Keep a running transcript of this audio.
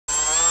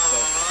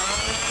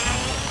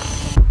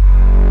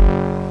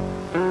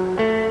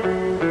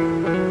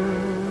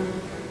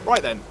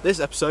Right then, this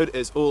episode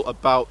is all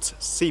about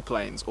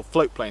seaplanes, or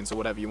float planes, or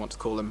whatever you want to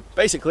call them.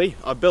 Basically,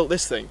 I built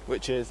this thing,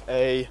 which is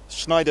a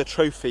Schneider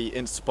Trophy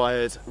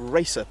inspired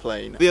racer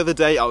plane. The other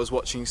day I was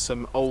watching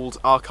some old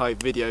archive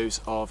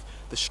videos of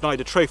the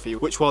Schneider Trophy,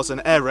 which was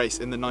an air race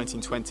in the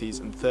 1920s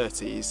and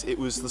 30s. It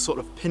was the sort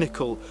of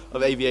pinnacle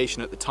of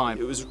aviation at the time.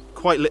 It was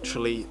quite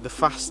literally the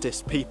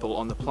fastest people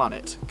on the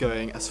planet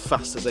going as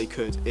fast as they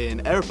could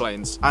in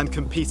aeroplanes and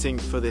competing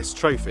for this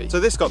trophy.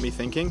 So this got me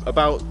thinking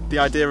about the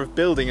idea of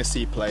building a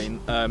seaplane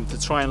to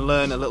try and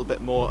learn a little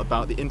bit more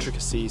about the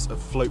intricacies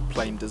of float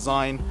plane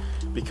design,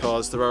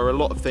 because there are a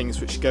lot of things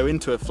which go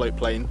into a float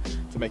plane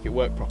to make it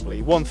work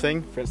properly. One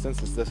thing, for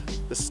instance, is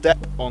the step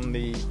on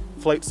the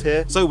floats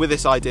here. So with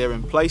this idea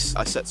in place,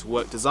 I set to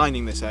work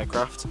designing this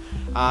aircraft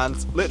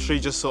and literally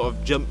just sort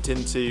of jumped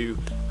into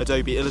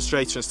Adobe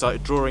Illustrator and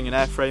started drawing an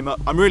airframe up.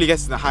 I'm really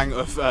getting the hang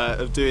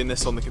of doing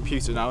this on the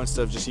computer now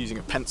instead of just using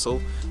a pencil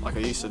like I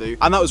used to do.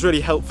 And that was really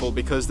helpful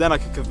because then I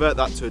could convert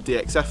that to a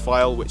DXF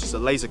file, which is a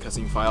laser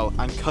cutting file,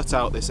 and cut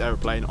out this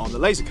aeroplane on the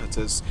laser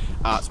cutters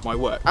at my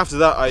work. After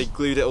that, I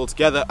glued it all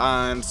together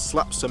and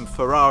slapped some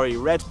Ferrari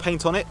red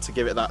paint on it to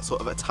give it that sort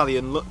of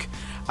Italian look,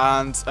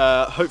 and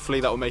hopefully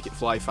that will make it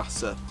fly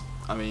faster.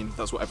 I mean,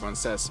 that's what everyone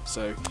says.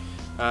 So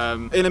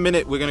in a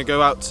minute we're going to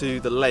go out to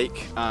the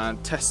lake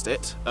and test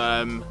it,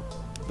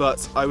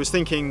 but I was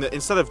thinking that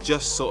instead of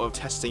just sort of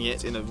testing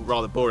it in a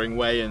rather boring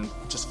way and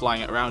just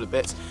flying it around a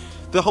bit,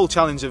 the whole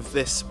challenge of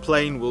this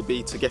plane will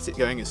be to get it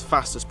going as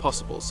fast as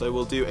possible. So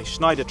we'll do a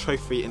Schneider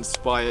Trophy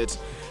inspired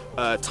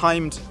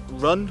timed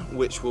run,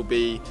 which will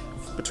be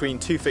between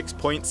two fixed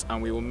points,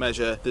 and we will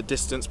measure the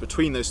distance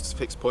between those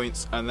fixed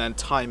points and then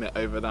time it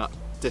over that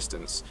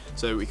distance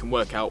so we can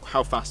work out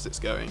how fast it's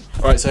going.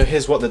 Alright, so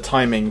here's what the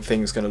timing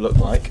thing's going to look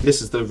like.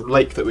 This is the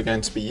lake that we're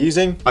going to be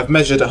using. I've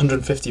measured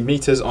 150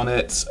 meters on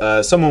it.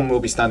 Someone will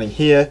be standing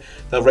here.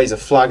 They'll raise a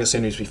flag as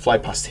soon as we fly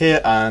past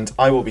here, and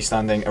I will be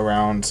standing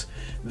around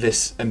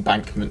this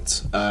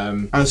embankment.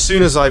 And as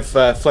soon as I've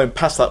flown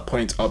past that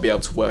point, I'll be able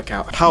to work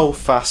out how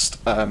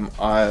fast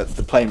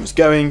the plane was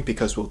going,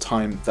 because we'll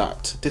time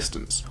that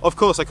distance. Of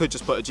course, I could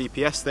just put a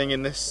GPS thing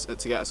in this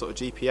to get a sort of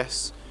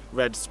GPS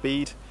read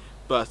speed,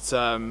 but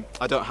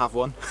I don't have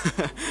one,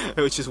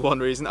 which is one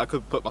reason. I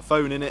could put my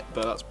phone in it,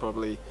 but that's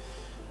probably,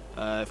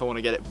 if I want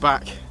to get it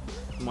back,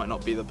 might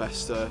not be the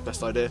best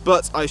idea.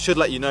 But I should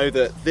let you know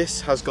that this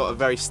has got a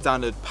very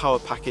standard power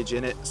package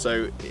in it.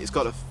 So it's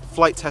got a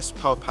Flight Test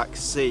Power Pack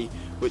C,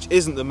 which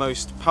isn't the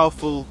most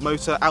powerful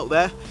motor out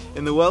there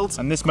in the world.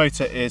 And this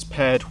motor is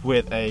paired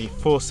with a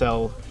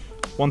 4-cell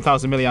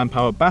 1000 milliamp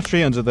hour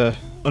battery under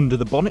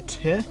the bonnet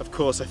here. Of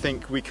course, I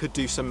think we could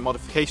do some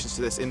modifications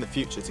to this in the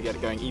future to get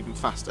it going even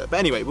faster. But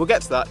anyway, we'll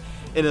get to that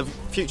in a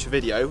future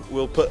video.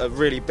 We'll put a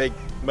really big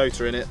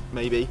motor in it,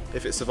 maybe,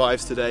 if it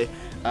survives today,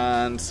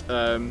 and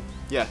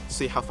yeah,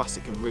 see how fast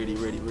it can really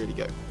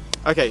go.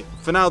 Okay,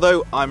 for now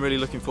though, I'm really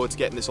looking forward to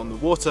getting this on the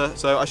water,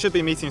 so I should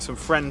be meeting some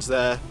friends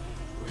there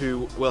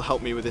who will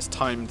help me with this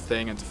timed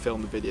thing and to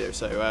film the video.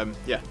 So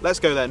yeah, let's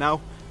go there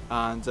now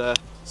and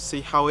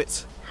see how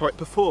it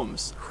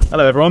performs.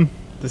 Hello everyone,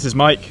 this is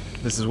Mike,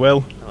 this is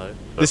Will. Hello.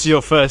 This is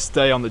your first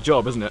day on the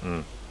job, isn't it?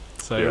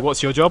 So yeah.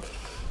 What's your job?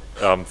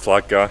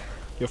 Flag guy.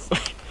 Your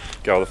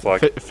Guy with the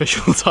flag.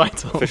 Official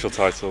title. Official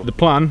title. The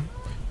plan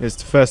is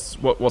to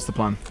first, what's the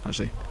plan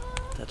actually?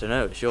 I don't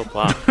know, it's your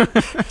plan.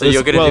 So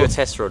you're going to do a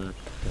test run?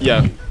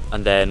 Yeah.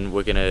 And then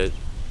we're going to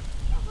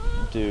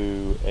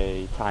do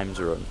a times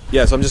run?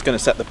 Yeah, so I'm just going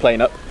to set the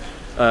plane up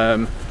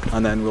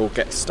and then we'll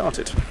get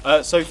started.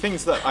 So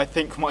things that I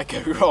think might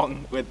go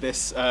wrong with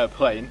this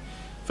plane.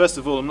 First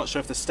of all, I'm not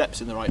sure if the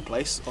step's in the right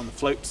place on the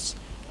floats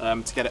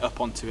to get it up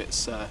onto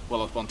its, up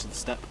onto the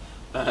step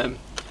when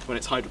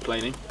it's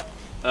hydroplaning.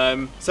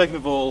 Second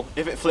of all,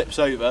 if it flips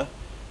over,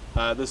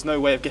 there's no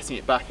way of getting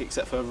it back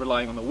except for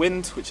relying on the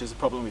wind, which is a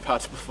problem we've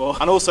had before.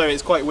 And also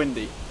it's quite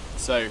windy,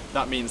 so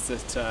that means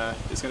that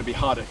it's going to be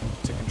harder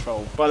to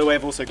control. By the way,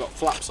 I've also got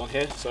flaps on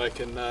here, so I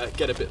can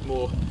get a bit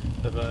more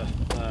of a,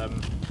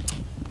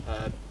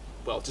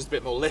 well, just a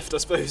bit more lift, I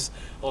suppose,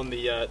 on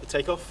the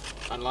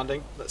takeoff and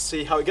landing. Let's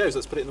see how it goes.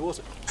 Let's put it in the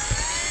water.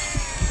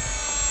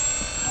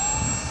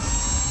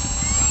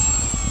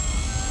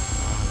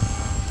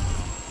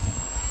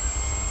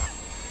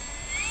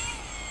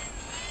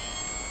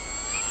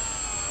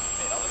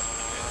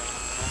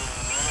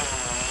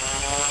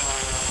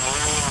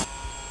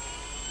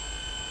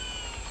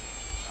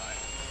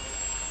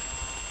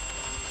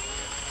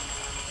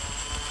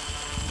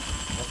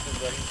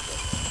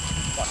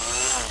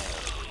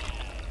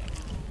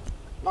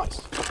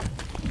 Nice.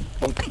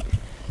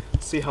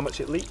 See how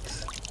much it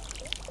leaks.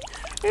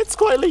 It's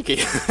quite leaky.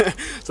 So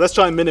let's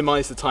try and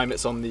minimise the time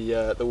it's on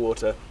the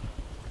water.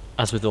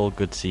 As with all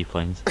good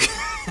seaplanes.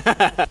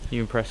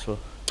 You impressed, Will?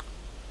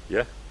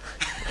 Yeah.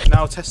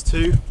 Now test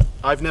 2.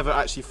 I've never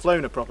actually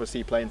flown a proper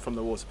seaplane from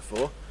the water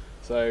before,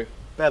 so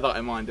bear that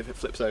in mind if it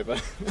flips over.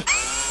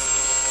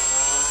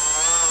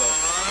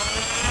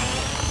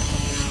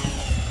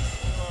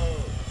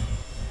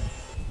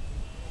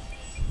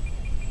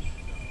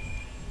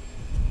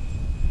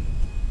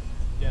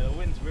 Yeah, the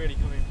wind's really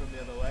coming from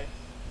the other way.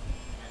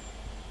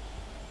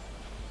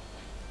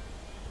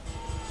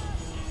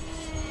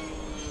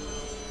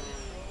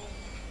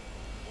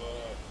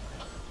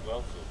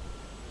 Well,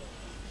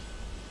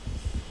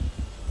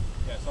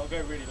 Yeah, so I'll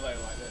go really low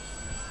like this.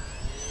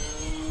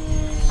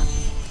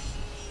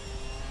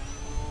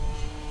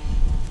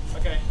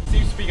 Okay,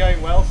 seems to be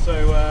going well,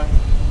 so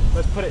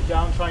let's put it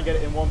down, try and get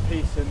it in one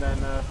piece, and then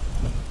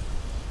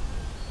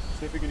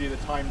see if we can do the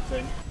time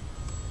thing.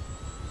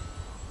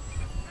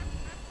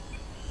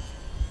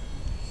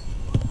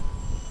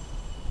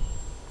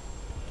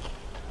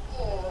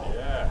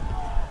 yeah.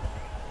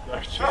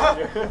 Where's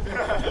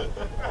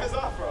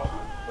that from?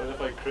 What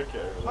if I cricket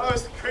over there? Oh,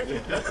 it's the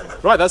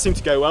cricket. Right, that seemed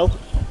to go well.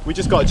 We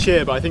just got a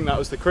cheer, but I think that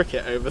was the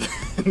cricket over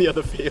in the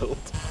other field.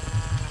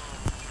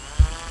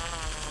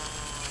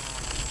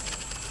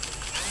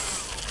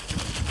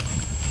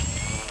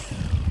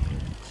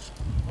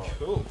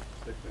 Cool.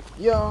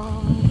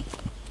 Yeah,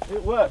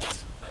 it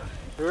worked.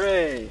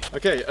 Hooray!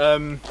 Okay,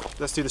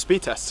 let's do the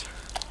speed test.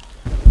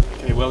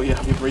 Okay, well, you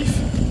have your brief.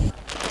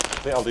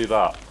 I think I'll do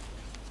that.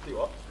 Do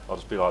what? I'll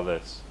just be like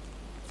this.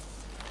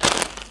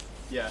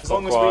 Yeah, as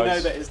long as we know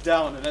that it's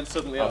down and then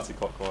suddenly up.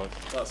 Anti-clockwise.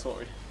 That's what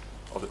we...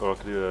 Or I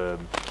could do a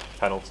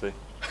penalty.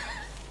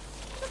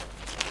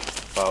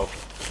 Foul.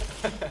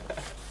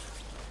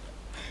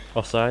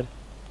 Offside.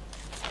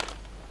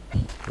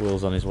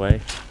 Will's on his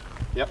way.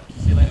 Yep.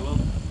 See you later, Will.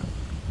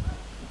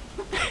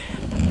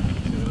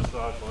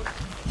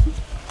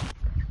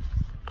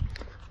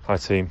 Hi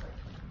team.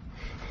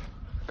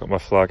 Got my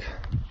flag.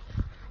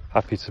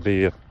 Happy to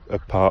be a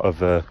part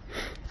of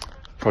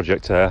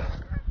Project Air.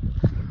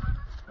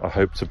 I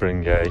hope to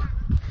bring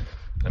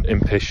an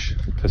impish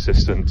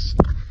persistence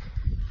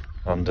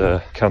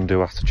and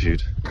can-do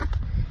attitude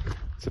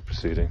to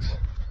proceedings.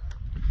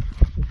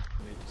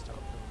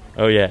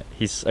 Oh yeah,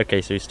 he's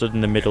okay. So he stood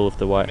in the middle of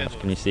the White House.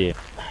 Can you see it?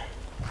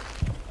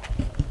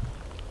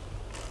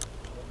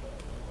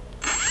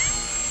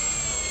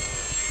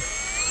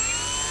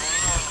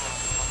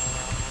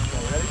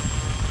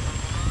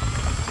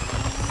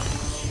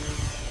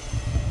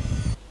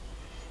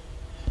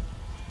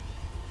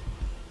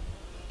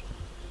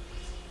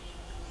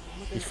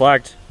 He's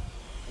flagged.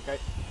 Okay.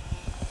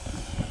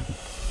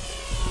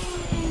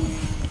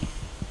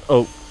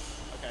 Oh,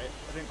 Okay,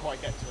 I didn't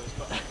quite get to us,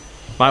 but...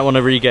 might want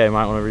to re-go.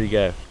 Might want to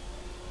re-go. Okay,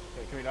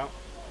 coming down.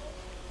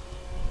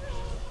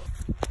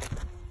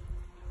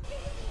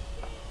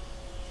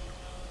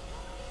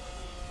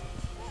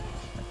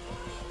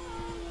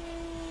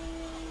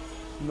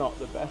 Not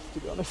the best, to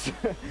be honest.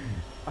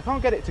 I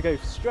can't get it to go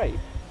straight.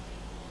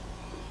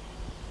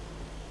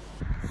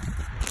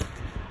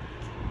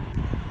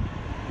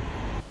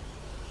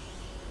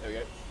 There we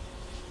go.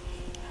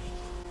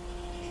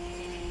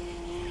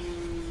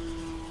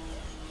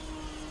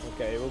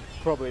 Okay, we'll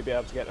probably be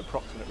able to get an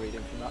approximate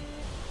reading from that.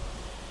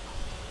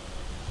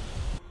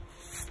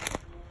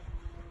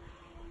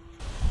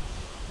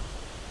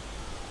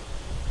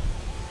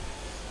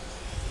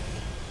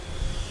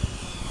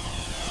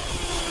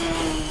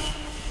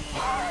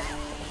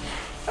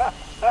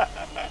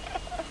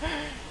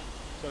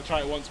 So I'll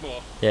try it once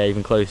more. Yeah,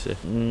 even closer.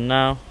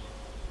 Now.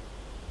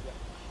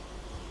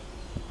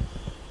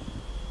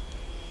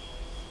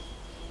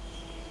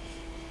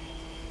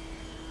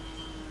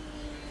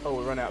 Oh,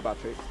 we're running out of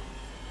battery.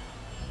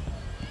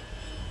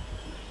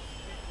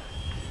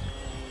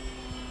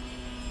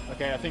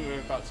 Okay, I think we're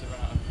about to run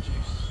out of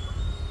juice.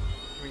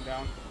 Coming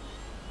down.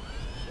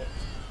 Shit.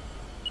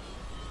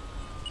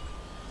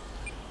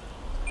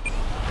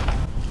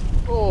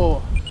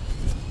 Oh,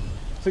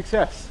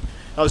 success!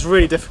 That was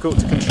really difficult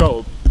to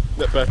control,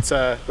 but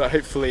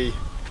hopefully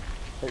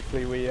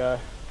we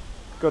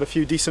got a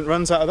few decent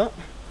runs out of that,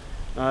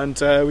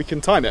 and we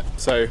can time it.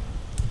 So,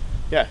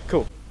 yeah,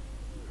 cool.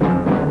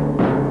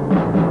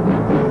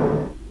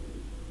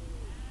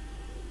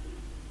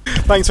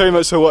 Thanks very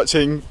much for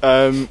watching.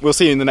 We'll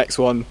see you in the next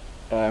one.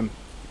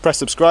 Press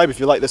subscribe if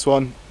you like this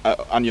one,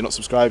 and you're not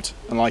subscribed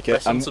and like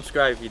it. Press and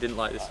unsubscribe if you didn't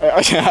like this.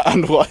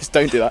 And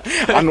don't do that.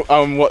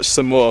 And watch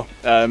some more.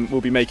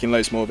 We'll be making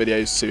loads more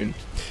videos soon.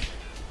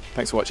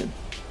 Thanks for watching.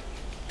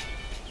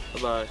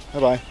 Bye bye. Bye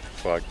bye.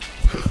 Flag.